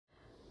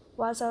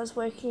Whilst I was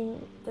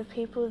working, the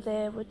people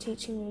there were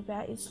teaching me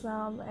about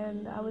Islam,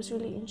 and I was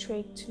really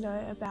intrigued to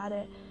know about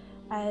it.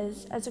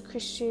 As a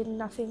Christian,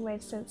 nothing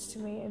made sense to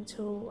me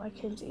until I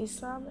came to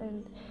Islam,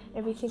 and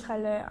everything I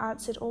learned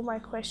answered all my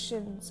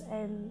questions.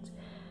 And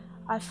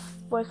I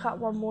woke up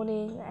one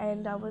morning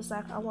and I was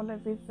like, I want to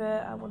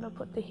revert, I want to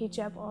put the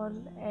hijab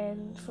on,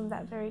 and from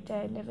that very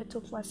day I never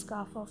took my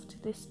scarf off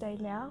to this day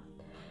now.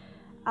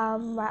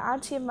 My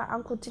auntie and my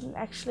uncle didn't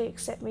actually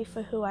accept me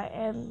for who I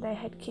am. They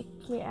had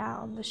kicked me out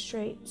on the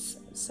streets,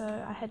 so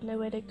I had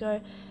nowhere to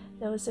go.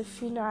 There was a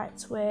few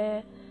nights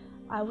where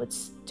I would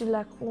do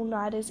like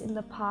all-nighters in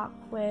the park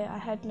where I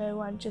had no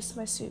one, just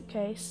my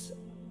suitcase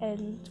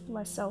and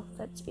myself,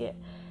 that's it.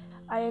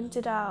 I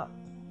ended up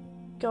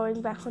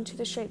going back onto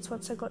the streets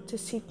once I got to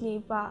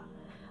Sydney, but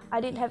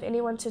I didn't have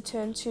anyone to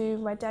turn to.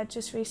 My dad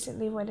just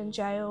recently went in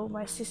jail.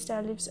 My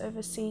sister lives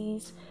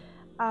overseas.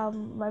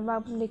 My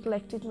mum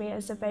neglected me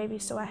as a baby,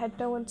 so I had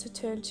no one to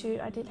turn to.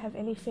 I didn't have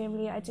any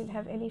family, I didn't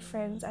have any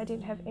friends, I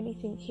didn't have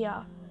anything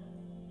here.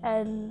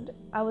 And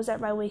I was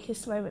at my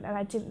weakest moment and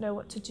I didn't know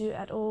what to do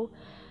at all.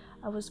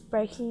 I was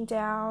breaking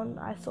down.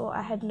 I thought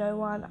I had no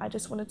one. I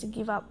just wanted to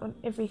give up on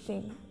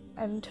everything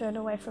and turn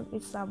away from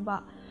Islam,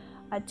 but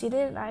I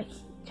didn't. I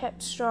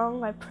kept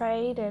strong, I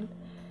prayed, and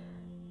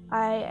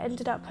I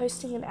ended up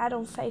posting an ad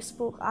on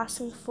Facebook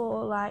asking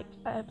for like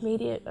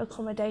immediate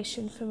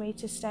accommodation for me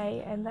to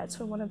stay, and that's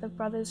when one of the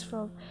brothers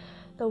from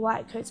the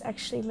White Coats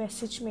actually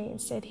messaged me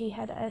and said he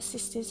had a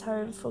sister's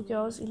home for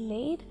girls in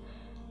need.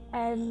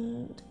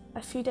 And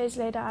a few days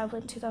later I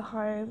went to the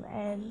home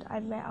and I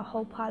met a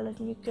whole pile of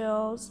new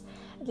girls.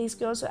 These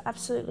girls were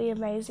absolutely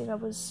amazing. I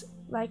was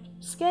like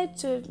scared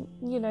to,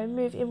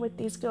 move in with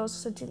these girls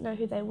because I didn't know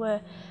who they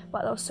were,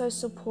 but they were so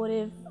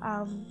supportive.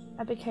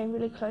 I became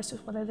really close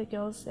with one of the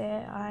girls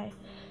there. I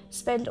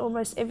spent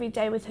almost every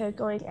day with her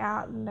going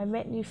out, and I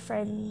met new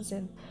friends,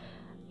 and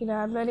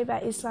I'm learning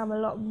about Islam a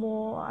lot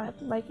more.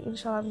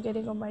 Inshallah, I'm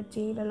getting on my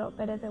deen a lot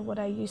better than what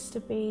I used to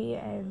be,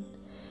 and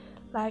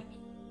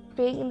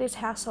being in this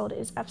household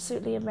is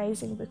absolutely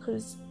amazing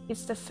because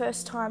it's the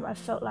first time I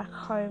felt like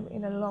home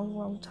in a long,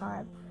 long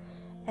time.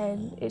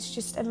 And it's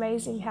just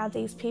amazing how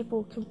these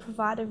people can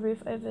provide a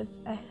roof over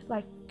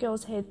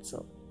girls' heads,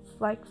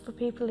 for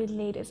people in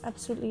need. It's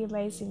absolutely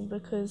amazing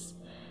because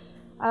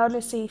I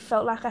honestly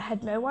felt like I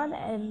had no one,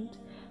 and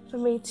for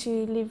me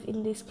to live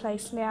in this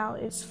place now,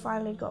 it's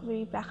finally got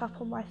me back up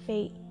on my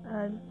feet.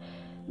 I'm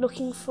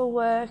looking for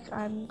work,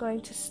 I'm going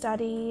to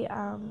study,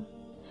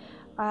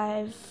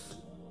 I've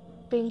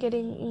been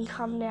getting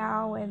income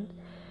now and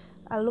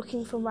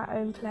looking for my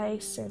own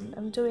place, and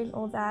I'm doing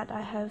all that. I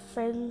have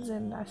friends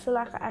and I feel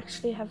like I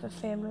actually have a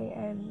family,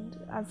 and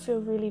I feel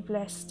really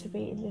blessed to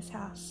be in this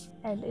house,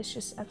 and it's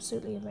just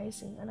absolutely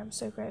amazing, and I'm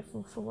so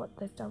grateful for what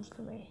they've done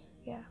for me.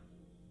 Yeah.